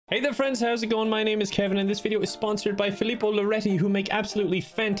Hey there friends, how's it going? My name is Kevin and this video is sponsored by Filippo Loretti, who make absolutely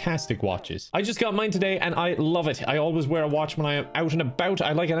fantastic watches. I just got mine today and I love it. I always wear a watch when I am out and about.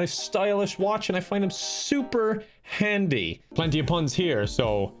 I like a nice stylish watch and I find them super handy. Plenty of puns here,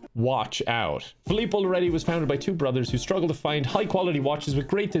 so watch out. Filippo Loretti was founded by two brothers who struggle to find high quality watches with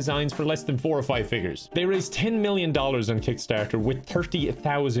great designs for less than 4 or 5 figures. They raised $10 million on Kickstarter with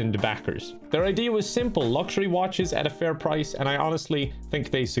 30,000 backers. Their idea was simple: luxury watches at a fair price, and I honestly think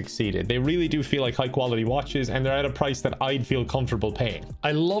they succeeded. They really do feel like high quality watches and they're at a price that I'd feel comfortable paying.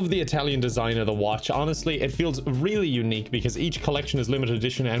 I love the Italian design of the watch. Honestly, it feels really unique because each collection is limited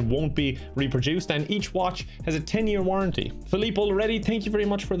edition and won't be reproduced, and each watch has a 10-year warranty. Filippo Loretti, thank you very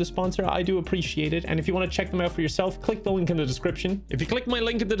much for the sponsor. I do appreciate it, and if you want to check them out for yourself, click the link in the description. If you click my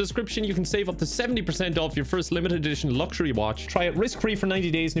link in the description, you can save up to 70% off your first limited edition luxury watch. Try it risk-free for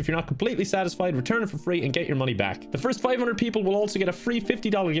 90 days, and if you're not completely satisfied, return it for free and get your money back. The first 500 people will also get a free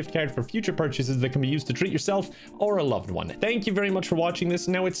 $50 gift card for future purchases that can be used to treat yourself or a loved one. Thank you very much for watching this.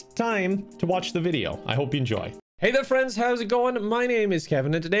 Now it's time to watch the video. I hope you enjoy. Hey there friends, how's it going? My name is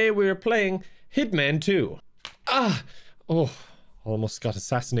Kevin and today we're playing Hitman 2. Almost got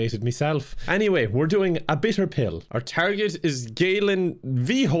assassinated myself. Anyway, we're doing a bitter pill. Our target is Galen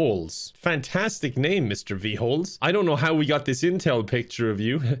V-Holes. Fantastic name, Mr. V-Holes. I don't know how we got this intel picture of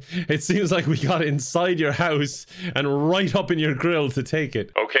you. It seems like we got inside your house and right up in your grill to take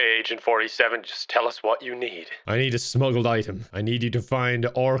it. Okay, Agent 47, just tell us what you need. I need a smuggled item. I need you to find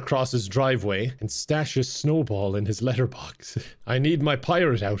Cross's driveway and stash a snowball in his letterbox. I need my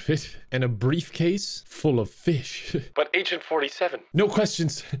pirate outfit and a briefcase full of fish. But Agent 47... No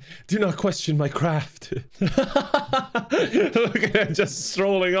questions. Do not question my craft. Look at him just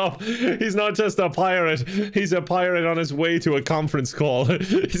strolling up. He's not just a pirate. He's a pirate on his way to a conference call.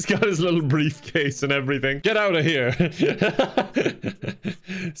 He's got his little briefcase and everything. Get out of here.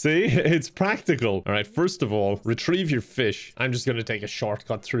 See? It's practical. All right, first of all, retrieve your fish. I'm just going to take a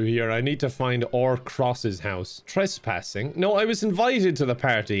shortcut through here. I need to find Cross's house. Trespassing? No, I was invited to the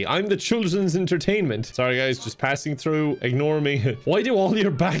party. I'm the children's entertainment. Sorry guys, just passing through. Ignore me. Why do all your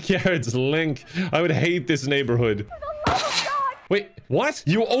backyards link? I would hate this neighborhood. Wait, what?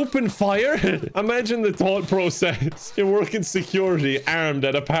 You open fire? Imagine the thought process. You work in security, armed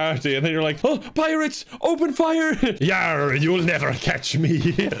at a party, and then you're like, oh, pirates, open fire! Yar, you'll never catch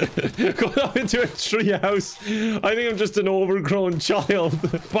me. Go up into a tree house. I think I'm just an overgrown child.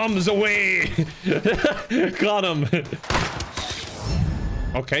 Bombs away! Got him.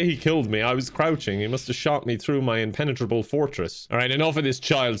 Okay, he killed me. I was crouching. He must have shot me through my impenetrable fortress. All right, enough of this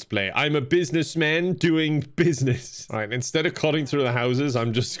child's play. I'm a businessman doing business. All right, instead of cutting through the houses,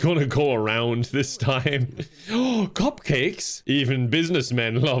 I'm just gonna go around this time. Oh, cupcakes. Even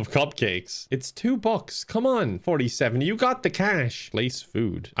businessmen love cupcakes. It's $2. Come on, 47. You got the cash. Place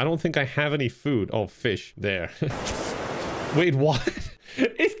food. I don't think I have any food. Oh, fish. There. Wait, what?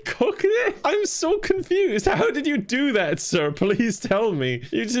 It cooked it? I'm so confused. How did you do that, sir? Please tell me.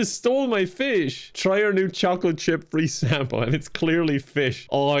 You just stole my fish. Try our new chocolate chip free sample, and it's clearly fish.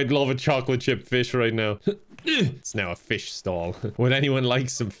 Oh, I'd love a chocolate chip fish right now. It's now a fish stall. Would anyone like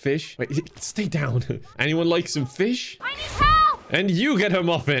some fish? Wait, stay down. Anyone like some fish? I need help! And you get a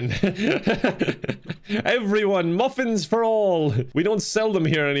muffin. Everyone, muffins for all. We don't sell them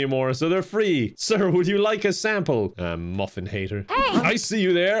here anymore, so they're free. Sir, would you like a sample? Muffin hater. Hey! I see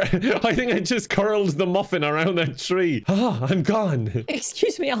you there. I think I just curled the muffin around that tree. Ah, I'm gone.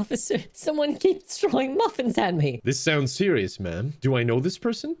 Excuse me, officer. Someone keeps throwing muffins at me. This sounds serious, ma'am. Do I know this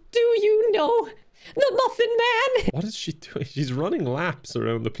person? Do you know the Muffin Man? What is she doing? She's running laps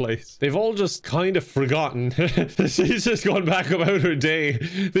around the place. They've all just kind of forgotten. She's just gone back about her day.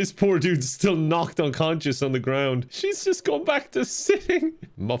 This poor dude's still knocked unconscious on the ground. She's just gone back to sitting.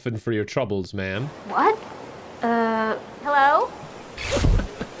 Muffin for your troubles, ma'am. What? Hello?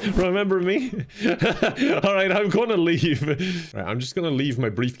 Remember me? All right, I'm gonna leave. Right, I'm just gonna leave my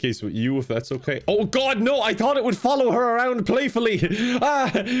briefcase with you if that's okay. Oh God, no! I thought it would follow her around playfully. Ah,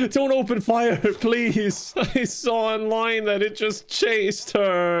 don't open fire, please. I saw online that it just chased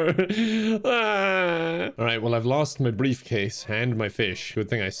her. Ah. All right, well, I've lost my briefcase and my fish. Good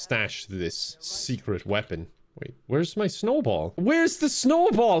thing I stashed this secret weapon. Wait, where's my snowball? Where's the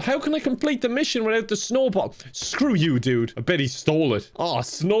snowball? How can I complete the mission without the snowball? Screw you, dude. I bet he stole it. Oh,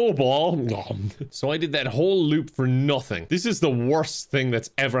 snowball. So I did that whole loop for nothing. This is the worst thing that's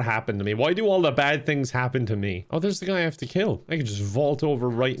ever happened to me. Why do all the bad things happen to me? Oh, there's the guy I have to kill. I could just vault over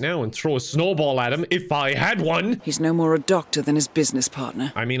right now and throw a snowball at him if I had one. He's no more a doctor than his business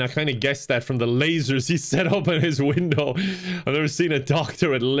partner. I mean, I kind of guessed that from the lasers he set up in his window. I've never seen a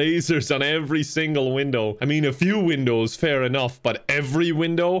doctor with lasers on every single window. I mean, mean, a few windows, fair enough, but every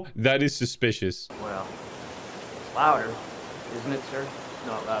window? That is suspicious. Well, it's louder, isn't it, sir?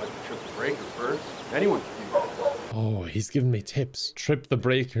 Not allowed to trip the breaker first. Anyone can do that. Oh, he's giving me tips. Trip the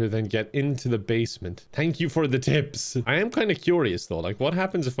breaker, then get into the basement. Thank you for the tips. I am kind of curious, though. Like, what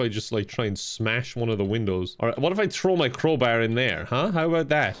happens if I just, like, try and smash one of the windows? Or what if I throw my crowbar in there, huh? How about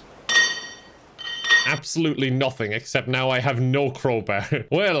that? Absolutely nothing, except now I have no crowbar.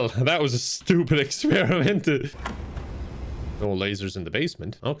 Well, that was a stupid experiment. No lasers in the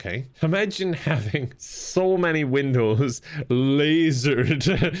basement. Okay. Imagine having so many windows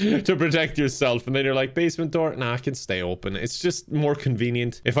lasered to protect yourself. And then you're like, basement door? Nah, I can stay open. It's just more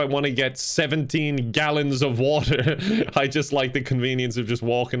convenient. If I want to get 17 gallons of water, I just like the convenience of just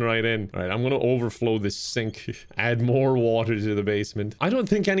walking right in. All right, I'm going to overflow this sink. Add more water to the basement. I don't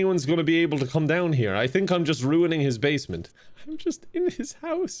think anyone's going to be able to come down here. I think I'm just ruining his basement. I'm just in his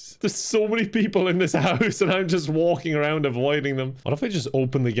house. There's so many people in this house and I'm just walking around avoiding them. What if I just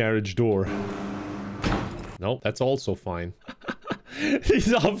open the garage door? Nope, that's also fine.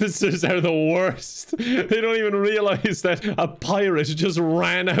 These officers are the worst. They don't even realize that a pirate just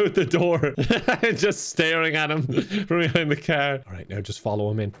ran out the door. Just staring at him from behind the car. All right, now just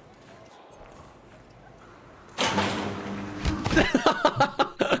follow him in.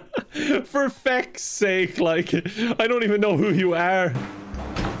 For feck's sake, like, I don't even know who you are.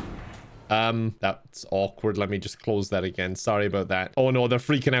 That's awkward. Let me just close that again. Sorry about that. Oh no, they're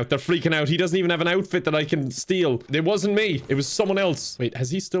freaking out. They're freaking out. He doesn't even have an outfit that I can steal. It wasn't me. It was someone else. Wait,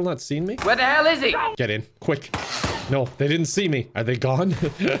 has he still not seen me? Where the hell is he? Get in, quick. No, they didn't see me. Are they gone?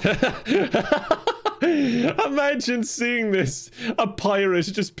 Imagine seeing this. A pirate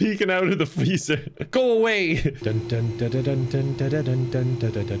just peeking out of the freezer. Go away. Dun dun dun dun dun dun dun dun dun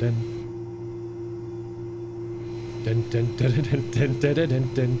dun dun dun. Dun dun dun dun dun dun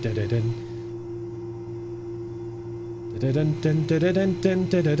dun dun dun dun dun. Dun dun dun dun dun dun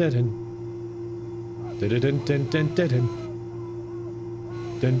dun dun dun. Dun dun dun dun dun dun.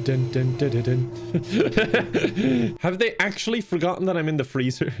 Dun dun dun dun dun dun. Have they actually forgotten that I'm in the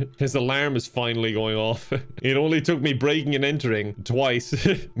freezer? His alarm is finally going off. It only took me breaking and entering twice.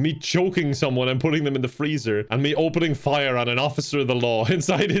 Me choking someone and putting them in the freezer. And me opening fire on an officer of the law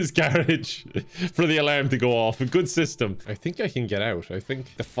inside his garage for the alarm to go off. A good system. I think I can get out. I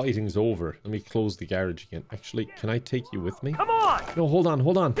think the fighting's over. Let me close the garage again. Actually, can I take you with me? Come on! No, hold on,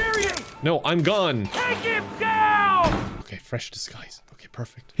 hold on. There he is! No, I'm gone. Take him down! Okay, fresh disguise. Okay,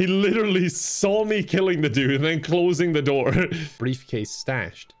 perfect. He literally saw me killing the dude and then closing the door. Briefcase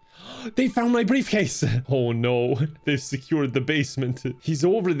stashed. They found my briefcase. Oh no, they've secured the basement. He's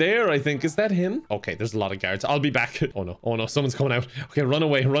over there, I think. Is that him? Okay, there's a lot of guards. I'll be back. Oh no, someone's coming out. Okay, run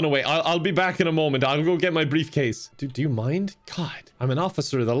away, run away. I'll be back in a moment. I'll go get my briefcase. Dude, do you mind? God, I'm an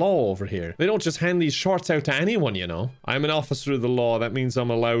officer of the law over here. They don't just hand these shorts out to anyone, you know. I'm an officer of the law. That means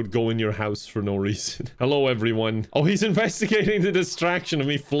I'm allowed go in your house for no reason. Hello, everyone. Oh, he's investigating the distraction of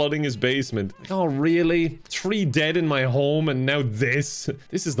me flooding his basement. Oh, really? 3 dead in my home and now this?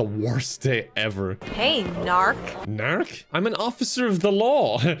 This is the worst day ever. Hey, narc. Narc? I'm an officer of the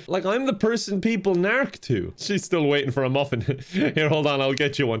law. Like, I'm the person people narc to. She's still waiting for a muffin. Here, hold on, I'll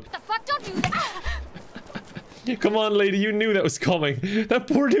get you one. What the fuck? Don't do that. Come on, lady, you knew that was coming. That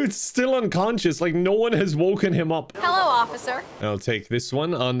poor dude's still unconscious, like no one has woken him up. Hello, officer. I'll take this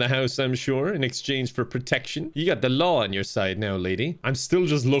one on the house, I'm sure, in exchange for protection. You got the law on your side now, lady. I'm still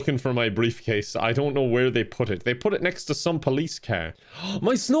just looking for my briefcase. I don't know where they put it. They put it next to some police car.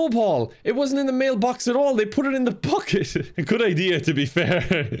 My snowball! It wasn't in the mailbox at all. They put it in the bucket. A good idea, to be fair.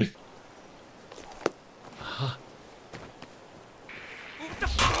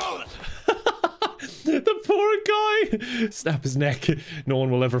 The poor guy! Snap his neck. No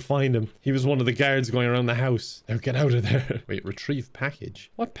one will ever find him. He was one of the guards going around the house. Now get out of there. Wait, retrieve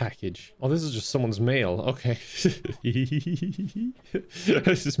package? What package? Oh, this is just someone's mail. Okay.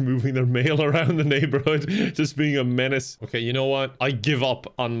 Just moving their mail around the neighborhood. Just being a menace. Okay, you know what? I give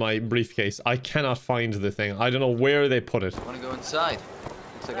up on my briefcase. I cannot find the thing. I don't know where they put it. Want to go inside?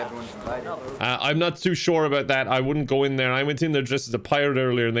 Looks like everyone's invited. I'm not too sure about that. I wouldn't go in there. I went in there dressed as a pirate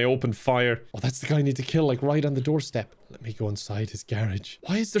earlier and they opened fire. Oh, that's the guy I need to kill, like right on the doorstep. Let me go inside his garage.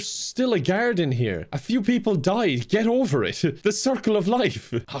 Why is there still a guard in here? A few people died. Get over it. The circle of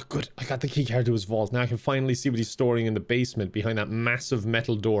life. Oh, good. I got the key card to his vault. Now I can finally see what he's storing in the basement behind that massive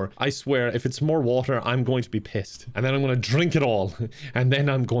metal door. I swear, if it's more water, I'm going to be pissed. And then I'm going to drink it all. And then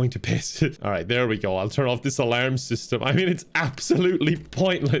I'm going to piss. All right, there we go. I'll turn off this alarm system. I mean, it's absolutely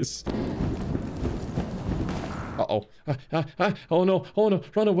pointless. Uh-oh. Oh no,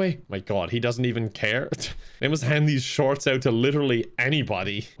 run away. My God, he doesn't even care. They must hand these shorts out to literally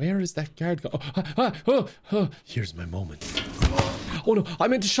anybody. Where is that guard go? Here's my moment. Oh no, I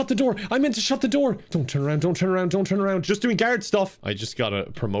meant to shut the door. Don't turn around. Just doing guard stuff. I just got a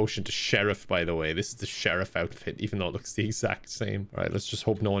promotion to sheriff, by the way. This is the sheriff outfit, even though it looks the exact same. All right, let's just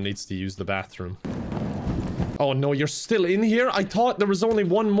hope no one needs to use the bathroom. Oh no, you're still in here? I thought there was only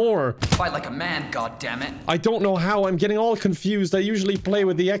one more. Fight like a man, goddammit. I don't know how. I'm getting all confused. I usually play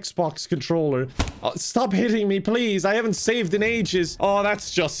with the Xbox controller. Oh, stop hitting me, please. I haven't saved in ages. Oh,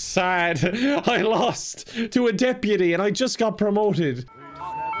 that's just sad. I lost to a deputy and I just got promoted.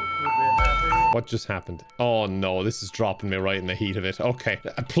 What just happened? Oh no, this is dropping me right in the heat of it. Okay,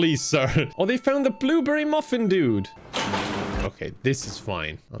 please, sir. Oh, they found the blueberry muffin dude. Okay, this is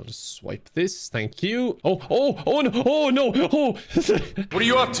fine. I'll just swipe this. Thank you. Oh no. What are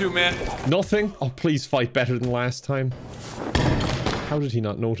you up to, man? Nothing. Oh, please fight better than last time. How did he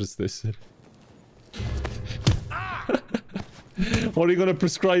not notice this? What are you gonna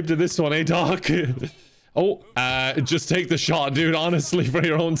prescribe to this one, eh, Doc? Oh, just take the shot, dude, honestly, for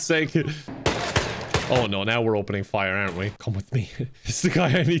your own sake. Oh no, now we're opening fire, aren't we? Come with me. This is the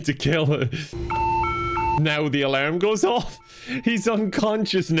guy I need to kill. Now the alarm goes off. He's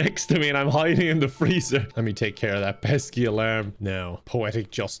unconscious next to me and I'm hiding in the freezer. Let me take care of that pesky alarm. Now, poetic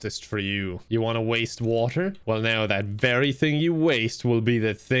justice for you. You want to waste water? Well, now that very thing you waste will be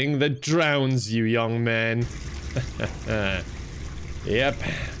the thing that drowns you, young man. Yep.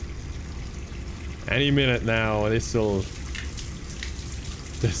 Any minute now, this'll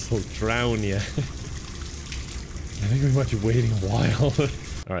drown you. I think we might be waiting a while.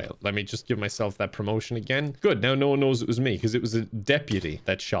 All right, let me just give myself that promotion again. Good, now no one knows it was me because it was a deputy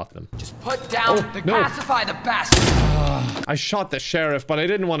that shot them. Just put down the pacify the bastard. I shot the sheriff, but I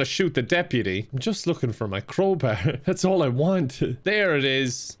didn't want to shoot the deputy. I'm just looking for my crowbar. That's all I want. There it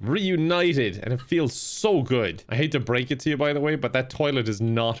is. Reunited, and it feels so good. I hate to break it to you, by the way, but that toilet is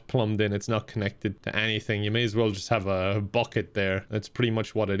not plumbed in. It's not connected to anything. You may as well just have a bucket there. That's pretty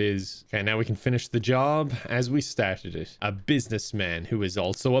much what it is. Okay, now we can finish the job as we started it. A businessman who is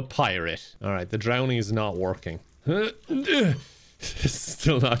also a pirate. All right, the drowning is not working.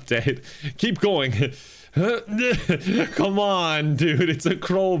 Still not dead. Keep going. Come on, dude. It's a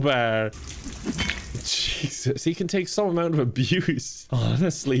crowbar. Jesus, he can take some amount of abuse.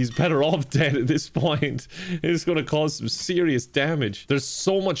 Honestly, he's better off dead at this point. It's going to cause some serious damage. There's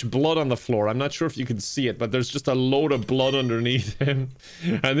so much blood on the floor. I'm not sure if you can see it, but there's just a load of blood underneath him.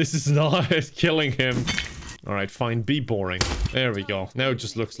 And this is not killing him. All right, fine. Be boring. There we go. Now it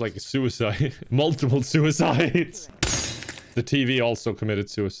just looks like a suicide. Multiple suicides. The TV also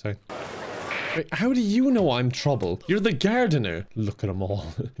committed suicide. Wait, how do you know I'm trouble? You're the gardener. Look at them all.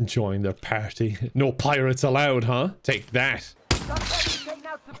 Enjoying their party. No pirates allowed, huh? Take that.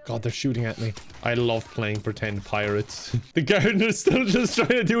 Oh god, they're shooting at me. I love playing pretend pirates. The gardener's still just trying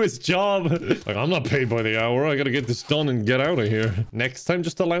to do his job. Like, I'm not paid by the hour. I gotta get this done and get out of here. Next time,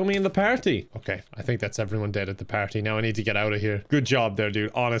 just allow me in the party. Okay, I think that's everyone dead at the party. Now I need to get out of here. Good job there,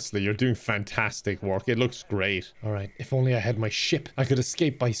 dude. Honestly, you're doing fantastic work. It looks great. All right, if only I had my ship. I could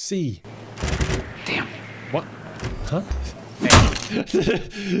escape by sea. Damn. What? Huh?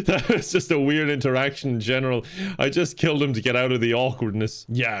 That was just a weird interaction in general. I just killed him to get out of the awkwardness.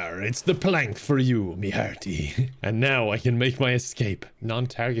 Yeah, it's the plank for you, me hearty. And now I can make my escape.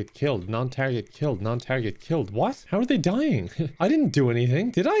 Non-target killed, non-target killed, non-target killed. What? How are they dying? I didn't do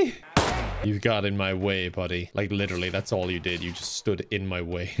anything, did I? You got in my way, buddy. Like, literally, that's all you did. You just stood in my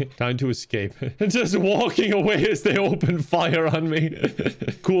way. Time to escape. Just walking away as they open fire on me.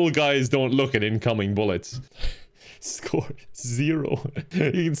 Cool guys don't look at incoming bullets. Scored 0.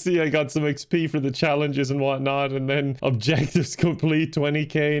 You can see I got some XP for the challenges and whatnot, and then objectives complete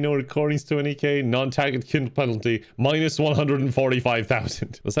 20k, no recordings 20k, non-target kill penalty minus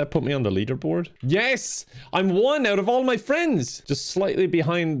 145,000. Does that put me on the leaderboard? Yes! I'm 1 out of all my friends! Just slightly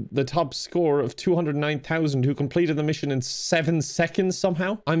behind the top score of 209,000 who completed the mission in 7 seconds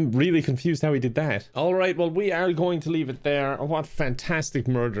somehow. I'm really confused how he did that. Alright, well, we are going to leave it there. What fantastic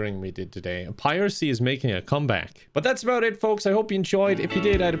murdering we did today. Piracy is making a comeback. But that's about it, folks. I hope you enjoyed. If you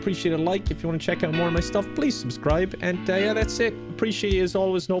did, I'd appreciate a like. If you want to check out more of my stuff, please subscribe. And yeah, that's it. Appreciate you as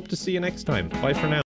always and hope to see you next time. Bye for now.